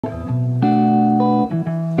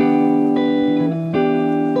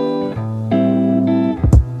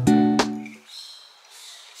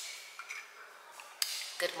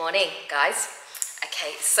Morning, guys.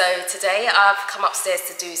 Okay, so today I've come upstairs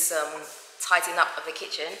to do some tidying up of the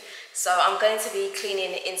kitchen. So I'm going to be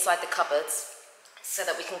cleaning inside the cupboards so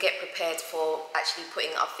that we can get prepared for actually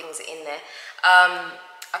putting our things in there.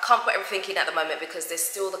 I can't put everything in at the moment because there's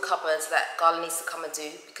still the cupboards that Garland needs to come and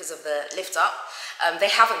do because of the lift up.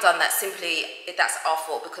 They haven't done that, simply that's our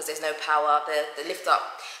fault because there's no power. The lift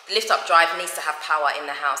up drive needs to have power in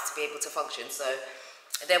the house to be able to function. So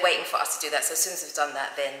they're waiting for us to do that. So as soon as we've done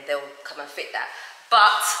that, then they'll come and fit that.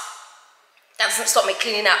 But that doesn't stop me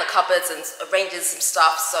cleaning out the cupboards and arranging some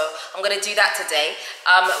stuff. So I'm going to do that today.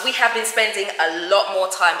 We have been spending a lot more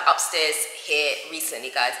time upstairs here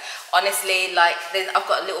recently, guys. Honestly, like I've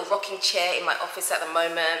got a little rocking chair in my office at the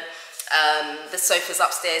moment. The sofa's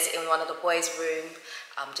upstairs in one of the boys' room.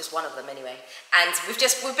 Just one of them anyway. And we've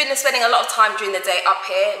been spending a lot of time during the day up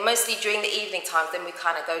here, mostly during the evening times. Then we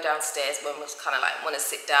kind of go downstairs when we kind of like want to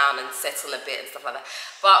sit down and settle a bit and stuff like that.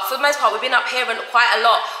 But for the most part, we've been up here quite a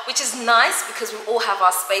lot, which is nice because we all have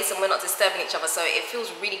our space and we're not disturbing each other. So it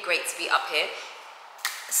feels really great to be up here.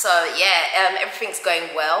 So yeah, everything's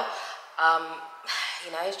going well.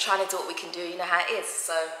 You know, trying to do what we can do. You know how it is.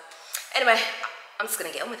 So anyway, I'm just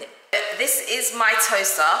gonna get on with it. This is my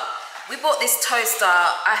toaster. We bought this toaster,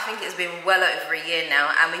 I think it's been well over a year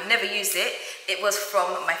now, and we've never used it. It was from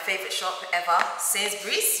my favorite shop ever,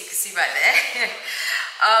 Sainsbury's, you can see right there.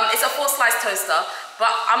 It's a 4-slice toaster,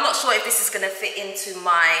 but I'm not sure if this is gonna fit into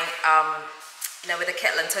my, you know, where the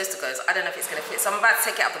kettle and toaster goes. I don't know if it's gonna fit. So I'm about to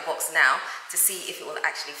take it out of the box now to see if it will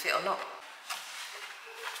actually fit or not.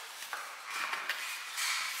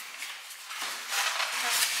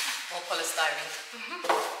 More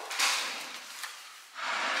polystyrene.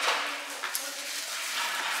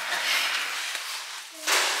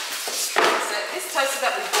 Toaster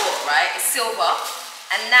that we bought, right, is silver,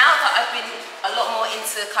 and now that I've been a lot more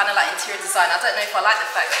into kind of like interior design, I don't know if I like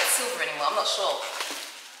the fact that it's silver anymore. I'm not sure.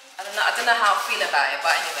 I don't know how I feel about it,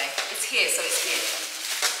 but anyway, it's here, so it's here.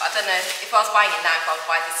 But I don't know if I was buying it now, if I would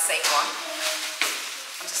buy this same one.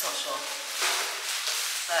 I'm just not sure.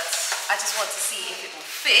 But I just want to see if it will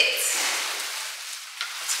fit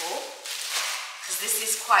at all, because this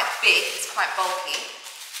is quite big, it's quite bulky.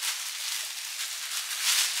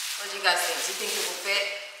 What do you guys think? Do you think it will fit?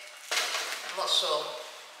 I'm not sure.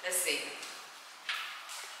 Let's see.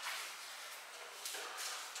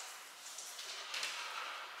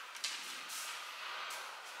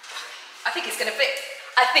 I think it's gonna fit.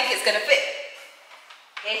 I think it's gonna fit.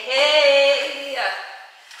 Hey, hey!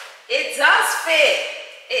 It does fit.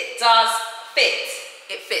 It does fit.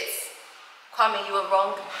 It fits. Kwame, you were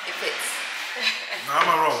wrong. It fits. No, am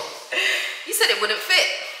I wrong? You said it wouldn't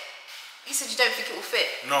fit. You said you don't think it will fit.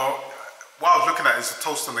 No, what I was looking at is the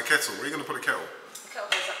toaster and the kettle. Where are you going to put the kettle? The kettle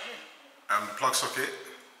goes up here. And the plug socket?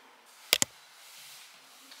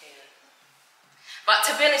 Yeah. But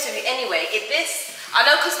to be honest with you, anyway, I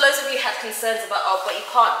know because loads of you had concerns about, oh, but you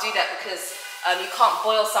can't do that because you can't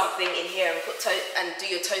boil something in here and do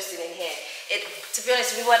your toasting in here. To be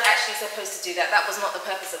honest, we weren't actually supposed to do that. That was not the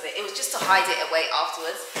purpose of it. It was just to hide it away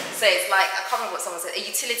afterwards. So it's like, I can't remember what someone said, a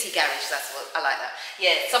utility garage, that's what, I like that.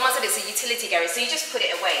 Yeah, someone said it's a utility garage, so you just put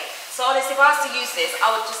it away. So honestly, if I was to use this,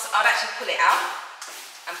 I'd actually pull it out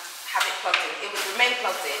and have it plugged in. It would remain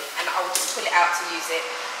plugged in, and I would just pull it out to use it.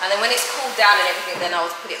 And then when it's cooled down and everything, then I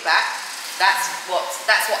would put it back. That's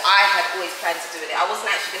what I had always planned to do with it. I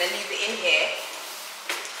wasn't actually going to leave it in here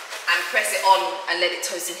and press it on and let it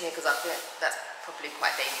toast in here because I think that's probably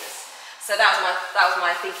quite dangerous. So that was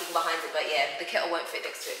my thinking behind it. But yeah, the kettle won't fit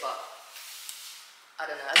next to it, but I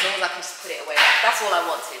don't know. As long as I can just put it away, that's all I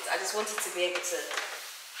wanted. I just wanted to be able to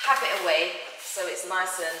have it away so it's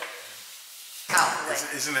nice and out of the way.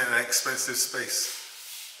 Isn't it an expensive space?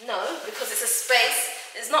 No, because it's a space.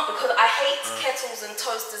 It's not because I hate kettles and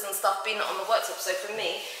toasters and stuff being on the worktop. So for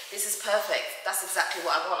me, this is perfect. That's exactly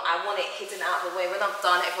what I want. I want it hidden out of the way. When I'm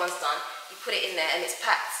done, everyone's done. You put it in there and it's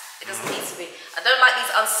packed. It doesn't need to be. I don't like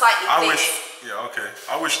these unsightly things.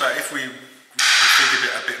 I wish that if we configured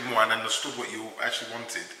it a bit more and understood what you actually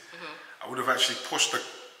wanted, I would have actually pushed the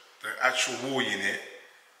actual wall unit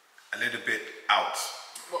a little bit out.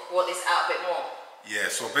 What is out a bit more?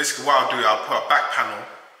 Yeah, so basically what I'll do, I'll put a back panel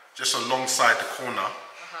just alongside the corner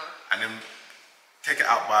and then take it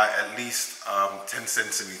out by at least 10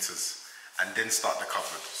 centimeters and then start the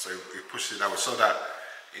cupboard. So we push it that way so that,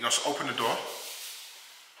 you know, so open the door.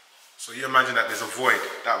 So you imagine that there's a void,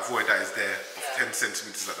 that is there of 10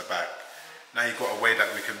 centimeters at the back. Now you've got a way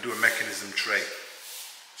that we can do a mechanism tray.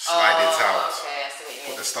 Slide it out. Okay, I see what you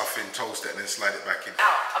mean. Put the stuff in, toast it, and then slide it back in.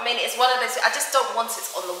 I mean, it's one of those. I just don't want it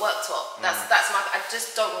on the worktop. I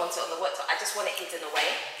just don't want it on the worktop. I just want it hidden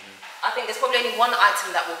away. I think there's probably only one item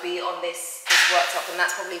that will be on this worktop, and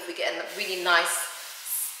that's probably if we get a really nice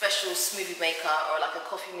special smoothie maker or like a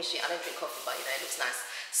coffee machine. I don't drink coffee, but you know, it looks nice.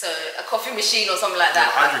 So a coffee machine or something like that.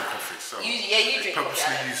 I drink coffee, so you drink coffee.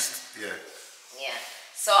 Purposely used, yeah. Yeah.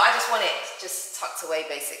 So I just want it just tucked away,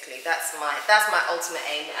 basically. That's my ultimate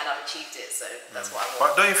aim, and I've achieved it. So that's what I want. But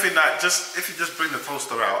don't you think that if you just bring the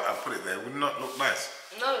toaster out and put it there, would not look nice?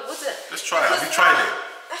 No, it wouldn't. Let's try it. Have you tried it?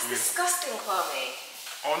 That's disgusting, Kwame.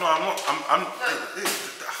 Oh no, I'm not.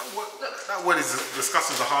 That word is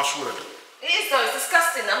disgusting. Is a harsh word. It is though. It's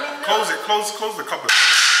disgusting. I mean, close it. Close the cupboard.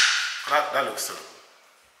 That looks terrible.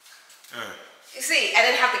 Yeah. You see, and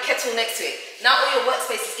then have the kettle next to it. Now all your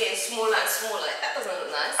workspace is getting smaller and smaller. That doesn't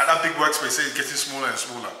look nice. And that big workspace is getting smaller and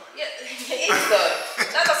smaller. Yeah, it is though.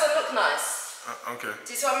 That doesn't look nice. Okay. Do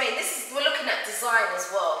you see what I mean? We're looking at design as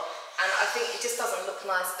well, and I think it just doesn't look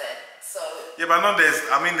nice there. So. Yeah, but I know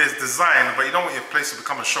there's design, but you don't want your place to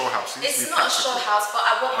become a show house. It's not a show house, but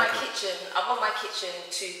I want my kitchen. I want my kitchen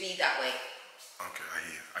to be that way. Okay, I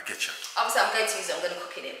hear you. I get you. Obviously, I'm going to use it. I'm going to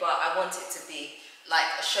cook in it, but I want it to be like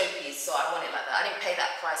a showpiece, so I want it like that. I didn't pay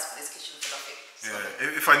that price for this kitchen for nothing. So.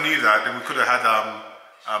 Yeah, if I knew that, then we could have had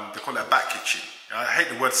they call it a back kitchen. I hate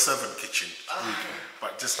the word servant kitchen,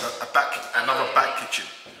 but just another back kitchen.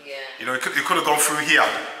 Yeah. You know, it could have gone through here,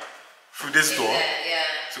 through this door,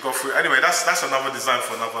 to go through. Anyway, that's another design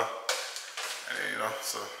for another. You know,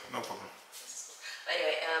 so no problem. But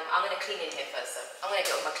anyway, I'm gonna clean in here first. So I'm gonna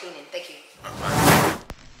get on my cleaning. Thank you.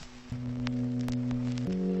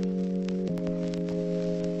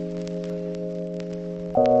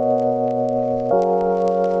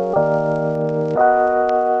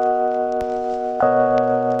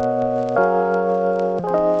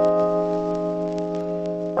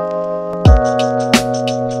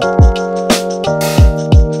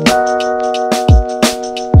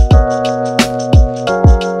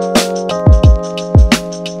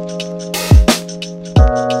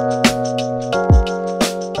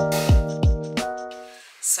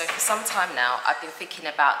 So for some time now, I've been thinking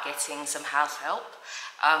about getting some house help,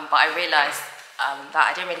 but I realised that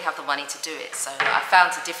I didn't really have the money to do it. So I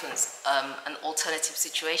found a different, an alternative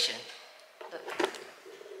situation. Look.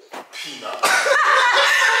 Peanut.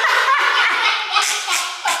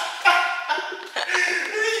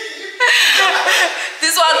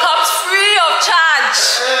 This one comes free of charge.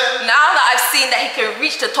 Now that I've seen that he can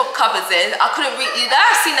reach the top cupboards in, I couldn't reach you. Now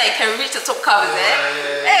I've seen that he can reach the top cupboards in.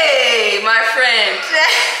 Hey, my friend.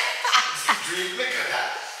 Dream, look at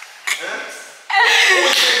that.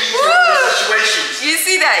 Situations. You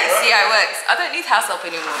see that? You see how it works? I don't need house help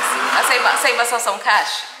anymore. See? I save myself some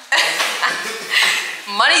cash.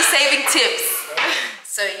 Money saving tips.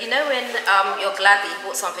 So you know when you're glad that you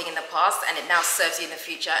bought something in the past and it now serves you in the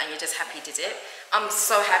future and you're just happy you did it? I'm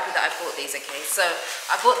so happy that I bought these, okay? So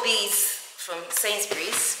I bought these from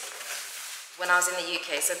Sainsbury's when I was in the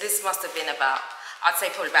UK. So this must have been about, I'd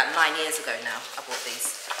say probably about 9 years ago now I bought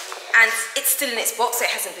these. And it's still in its box, so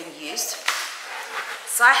it hasn't been used.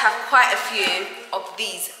 So I have quite a few of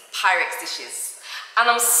these Pyrex dishes. And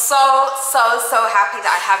I'm so happy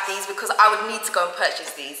that I have these because I would need to go and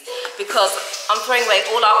purchase these because I'm throwing away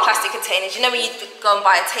all our plastic containers. You know when you go and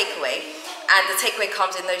buy a takeaway and the takeaway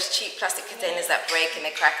comes in those cheap plastic containers that break and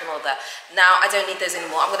they crack and all that. Now I don't need those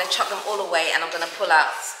anymore. I'm going to chuck them all away and I'm going to pull out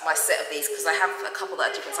my set of these because I have a couple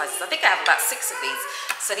that are different sizes. I think I have about 6 of these.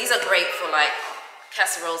 So these are great for like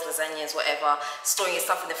casseroles, lasagnas, whatever, storing your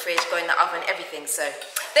stuff in the fridge, going in the oven, everything. So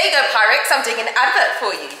there you go, Pyrex. I'm doing an advert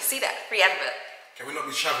for you. See that? Free advert. Can we not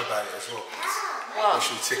be shabby about it as well, please? What? Or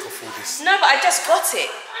should we take off all this? No, but I just got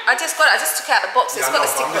it. I just took it out of the box. It's got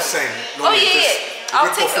the sticker. I'm just saying. Oh yeah.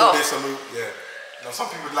 I'll take it off. Now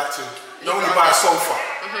some people would like to. You know when you buy a sofa,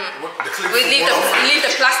 we leave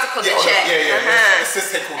the plastic on the chair. Let's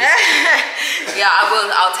just take all this. Yeah, I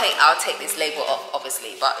will. I'll take this label off,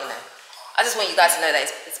 obviously. But you know, I just want you guys to know that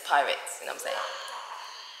it's Pyrex. You know what I'm saying?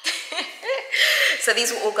 So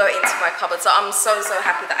these will all go into my cupboard. So I'm so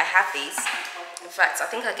happy that I have these. In fact, I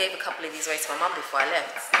think I gave a couple of these away to my mum before I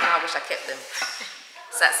left. Now I wish I kept them.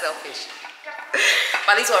 It's that selfish.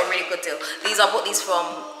 But these were a really good deal. I bought these from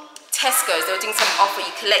Tesco's. They were doing some offer.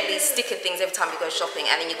 You collect these sticker things every time you go shopping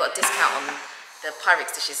and then you got a discount on the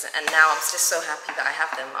Pyrex dishes. And now I'm just so happy that I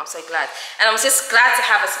have them. I'm so glad. And I'm just glad to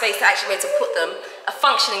have a space to actually be able to put them, a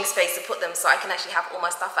functioning space to put them so I can actually have all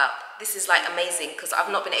my stuff out. This is like amazing because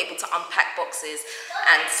I've not been able to unpack boxes.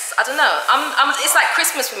 And I don't know, it's like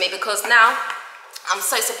Christmas for me because now I'm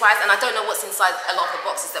so surprised and I don't know what's inside a lot of the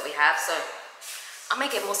boxes that we have, so I may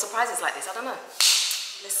get more surprises like this, I don't know.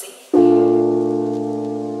 Let's see.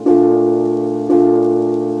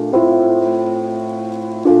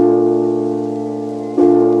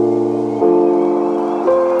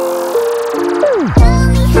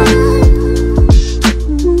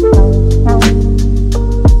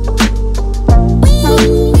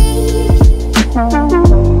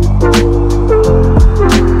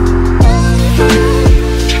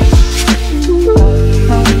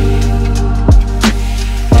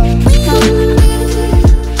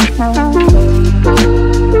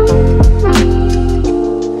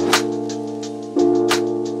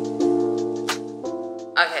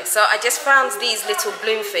 just found these little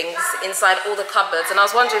bloom things inside all the cupboards, and I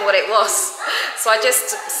was wondering what it was. So I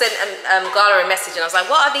just sent Gala a message, and I was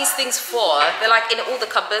like, what are these things for? They're like in all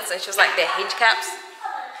the cupboards, and she was like, they're hinge caps.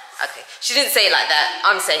 Okay, she didn't say it like that.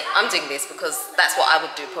 I'm saying, I'm doing this because that's what I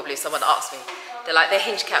would do probably if someone asked me. They're like, they're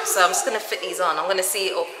hinge caps, so I'm just gonna fit these on. I'm gonna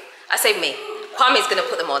see, or I say me, Kwame's gonna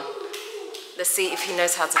put them on. Let's see if he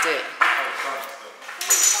knows how to do it.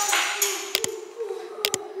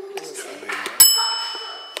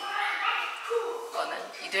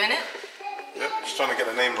 You doing it? Yep, just trying to get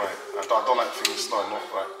the name right. I don't like things starting off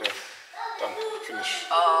right there. Done, finish.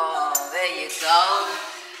 Oh, there you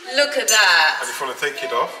go. Look at that. And if you want to take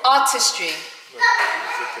it off. Artistry.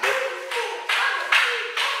 Take it off.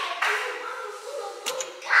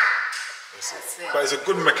 That's it. But it's a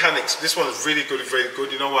good mechanics. This one is really good, very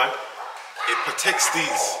good. You know why? It protects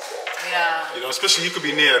these. Yeah. You know, especially you could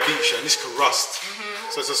be near a beach and this could rust.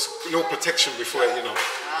 So it's a little protection before it, you know.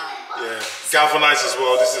 Yeah, galvanized as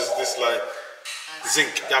well. This like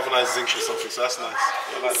zinc, galvanized zinc or something. So that's nice.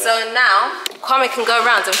 I like that. So now Kwame can go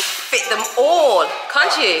around and fit them all,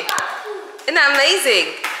 can't you? Isn't that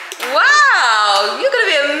amazing? Wow, you're gonna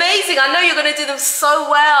be amazing. I know you're gonna do them so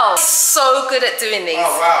well. So good at doing these.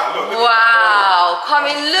 Oh wow, look wow,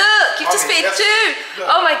 Kwame, look, you've just fitted 2.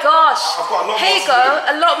 Oh my gosh. I've got a lot Here you go,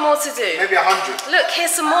 a lot more to do. Maybe 100. Look,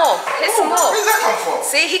 here's some more. Here's some more. Where did that come from?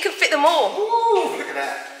 See, he can fit them all. Ooh, look at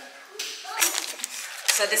that.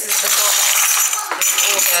 So this is the box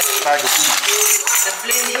with all the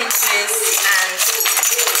bloom hinges, and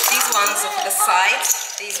these ones are for the side.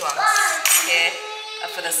 These ones here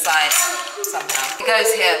are for the side somehow. It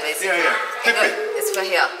goes here basically. Yeah, yeah. Clip it. It's for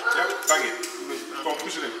here. Yep, bang it. Go on,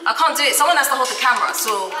 push it in. I can't do it. Someone has to hold the camera,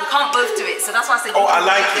 so we can't both do it. So that's why I said. Oh, I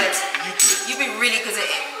like really it. Good. You do it. You'd be really good at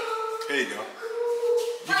it. Here you go.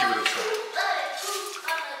 You give it a try.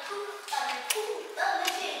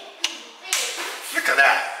 Look at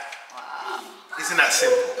that. Wow. Isn't that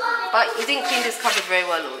simple? But you didn't clean this cupboard very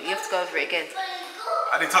well, or you have to go over it again.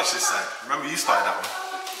 I didn't touch this side. Remember you started that one.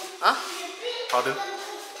 Huh? Pardon?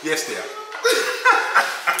 Yes, dear.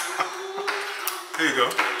 Here you go.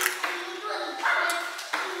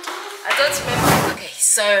 I don't remember. Okay,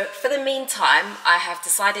 so for the meantime, I have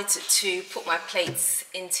decided to put my plates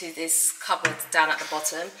into this cupboard down at the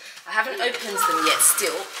bottom. I haven't opened them yet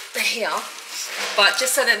still. They're here. But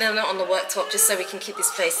just so that they're not on the worktop, just so we can keep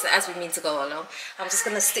this place as we mean to go along, I'm just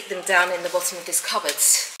going to stick them down in the bottom of this cupboard.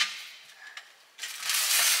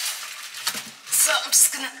 So I'm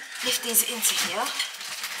just going to lift these into here.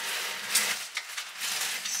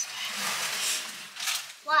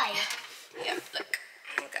 Why? Yeah, look.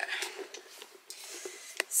 There we go.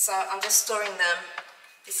 So I'm just storing them.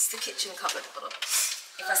 This is the kitchen cupboard, but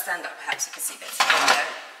if I stand up, perhaps you can see better. There we go.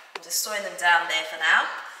 I'm just storing them down there for now.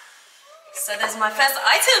 So there's my first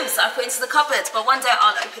items I put into the cupboard, but one day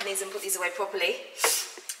I'll open these and put these away properly.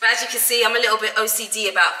 But as you can see, I'm a little bit OCD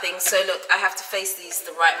about things, so look, I have to face these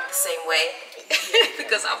the same way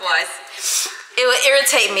because otherwise it will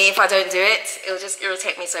irritate me if I don't do it. It will just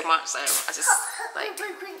irritate me so much, so I just like,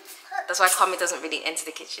 that's why Kwame doesn't really enter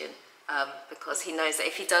the kitchen. Because he knows that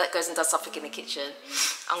if he goes and does something in the kitchen,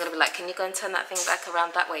 I'm going to be like, can you go and turn that thing back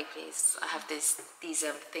around that way, please? I have these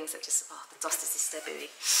things that just, oh, the dust is disturbing me.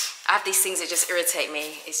 I have these things that just irritate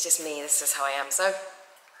me. It's just me, this is how I am. So,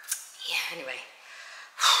 yeah, anyway.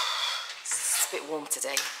 It's a bit warm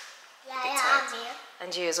today. Yeah,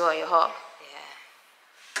 and you as well, you're hot.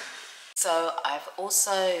 Yeah. So, I've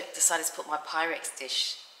also decided to put my Pyrex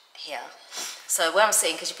dish here. So where I'm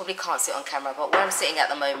sitting, because you probably can't see it on camera, but where I'm sitting at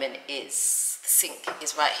the moment is the sink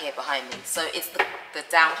is right here behind me. So it's the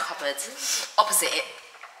down cupboard opposite it.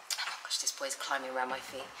 Oh my gosh, this boy's climbing around my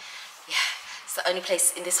feet. Yeah, it's the only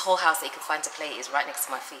place in this whole house that you can find to play is right next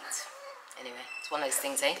to my feet. Anyway, it's one of those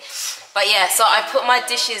things, eh? But yeah, so I put my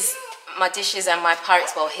dishes and my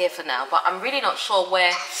Pyrex bowl here for now, but I'm really not sure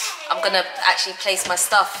where I'm gonna actually place my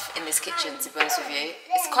stuff in this kitchen, to be honest with you.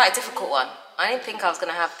 It's quite a difficult one. I didn't think I was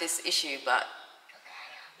gonna have this issue, but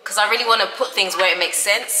because I really want to put things where it makes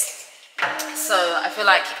sense. So I feel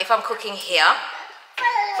like if I'm cooking here,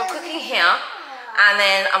 and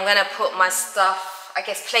then I'm gonna put my stuff, I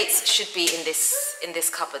guess plates should be in this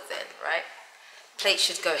cupboard then, right? Plates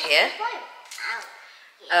should go here.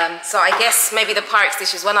 So I guess maybe the Pyrex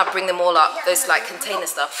dishes, when I bring them all up, those like container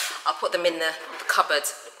stuff, I'll put them in the cupboard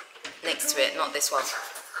next to it, not this one.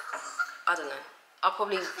 I don't know. I'll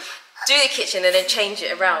probably do the kitchen and then change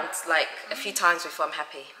it around like a few times before I'm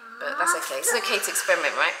happy. But that's okay. It's okay to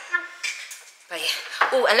experiment, right? But yeah.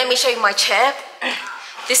 Oh, and let me show you my chair.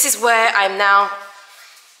 This is where I'm now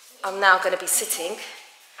going to be sitting.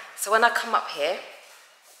 So when I come up here,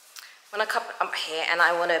 when I come up here and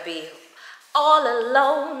I want to be all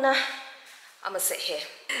alone, I'm gonna sit here.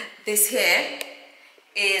 This here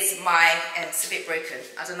is my, it's a bit broken.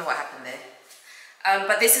 I don't know what happened there.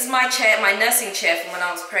 But this is my chair, my nursing chair from when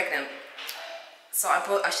I was pregnant. So I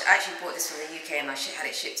actually bought this from the UK and I had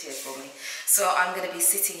it shipped here for me. So I'm gonna be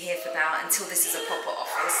sitting here for now until this is a proper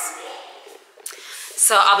office.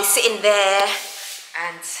 So I'll be sitting there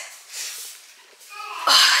and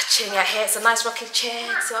chilling out here. It's a nice rocking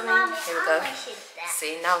chair, see what I mean? Here we go.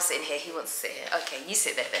 See, now I'm sitting here, he wants to sit here. Okay, you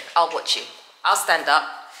sit there then, I'll watch you. I'll stand up,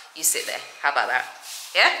 you sit there. How about that?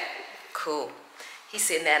 Yeah? Cool. He's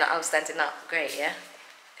sitting there and I'm standing up. Great, yeah?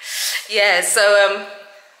 Yeah, so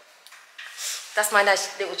that's my nice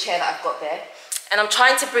little chair that I've got there. And I'm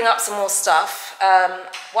trying to bring up some more stuff.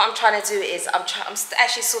 What I'm trying to do is, I'm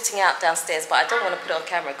actually sorting out downstairs, but I don't want to put it on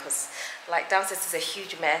camera because like downstairs is a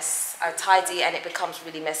huge mess. I tidy and it becomes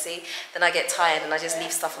really messy. Then I get tired and I just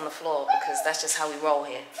leave stuff on the floor because that's just how we roll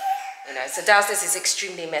here. You know, so downstairs is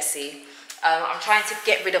extremely messy. I'm trying to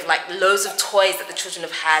get rid of like loads of toys that the children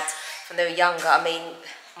have had when they were younger. I mean,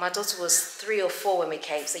 my daughter was 3 or 4 when we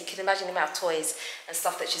came, so you can imagine the amount of toys and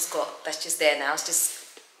stuff that she's got that's just there now. It's just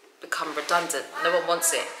become redundant. No one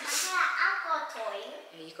wants it. I've got a toy.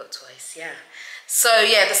 Yeah, you got toys, yeah. So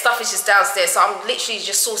yeah, the stuff is just downstairs. So I'm literally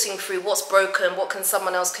just sorting through what's broken, what can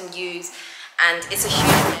someone else can use, and it's a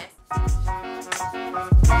huge mess.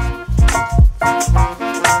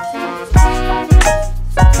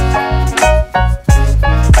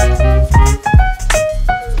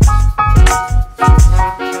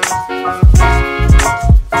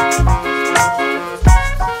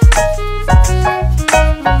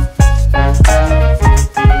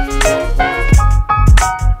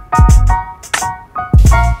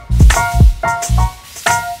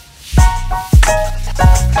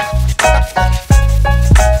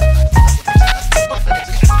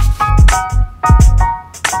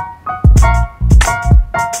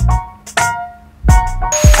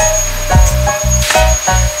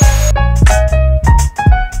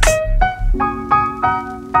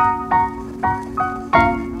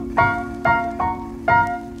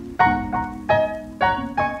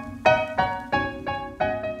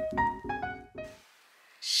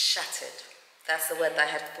 Shattered. That's the word that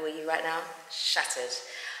I had for you right now. Shattered.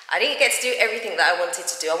 I didn't get to do everything that I wanted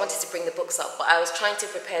to do. I wanted to bring the books up, but I was trying to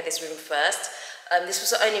prepare this room first. This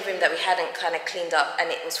was the only room that we hadn't kind of cleaned up,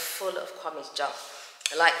 and it was full of Kwame's junk.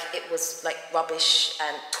 Like, it was like rubbish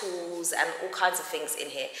and tools and all kinds of things in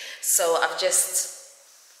here. So I've just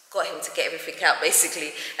got him to get everything out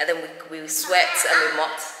basically, and then we swept and we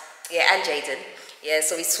mopped. Yeah, and Jaden. Yeah,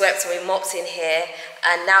 so we swept and we mopped in here,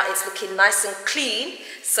 and now it's looking nice and clean.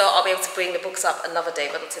 So I'll be able to bring the books up another day,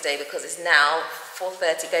 but not today, because it's now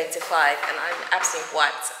 4:30 going to 5, and I'm absolutely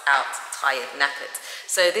wiped out, tired, knackered.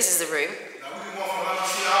 So this is the room. Good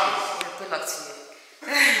luck to you.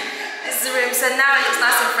 This is the room. So now it looks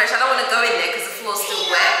nice and fresh. I don't want to go in there because the floor's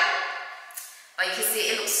still wet. But you can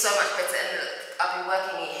see it looks so much better, and look, I've been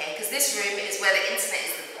working in here because this room is where the internet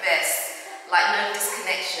is the best. Like, no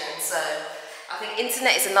disconnection. So I think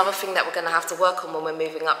internet is another thing that we're going to have to work on when we're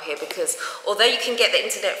moving up here, because although you can get the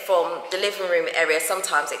internet from the living room area,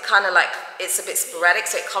 sometimes it kind of like, it's a bit sporadic,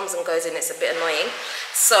 so it comes and goes and it's a bit annoying.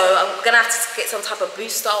 So I'm going to have to get some type of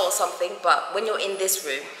booster or something, but when you're in this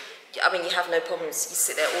room, I mean, you have no problems. You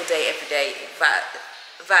sit there all day, every day,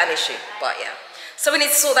 without an issue, but yeah. So we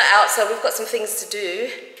need to sort that out, so we've got some things to do.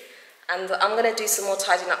 And I'm going to do some more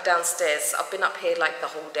tidying up downstairs. I've been up here like the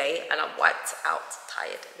whole day and I'm wiped out,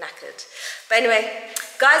 tired, knackered. But anyway,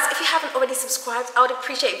 guys, if you haven't already subscribed, I would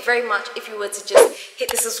appreciate it very much if you were to just hit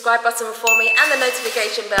the subscribe button for me and the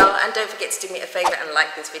notification bell. And don't forget to do me a favor and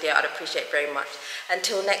like this video. I'd appreciate it very much.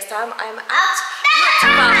 Until next time, I'm out.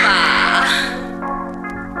 Bye.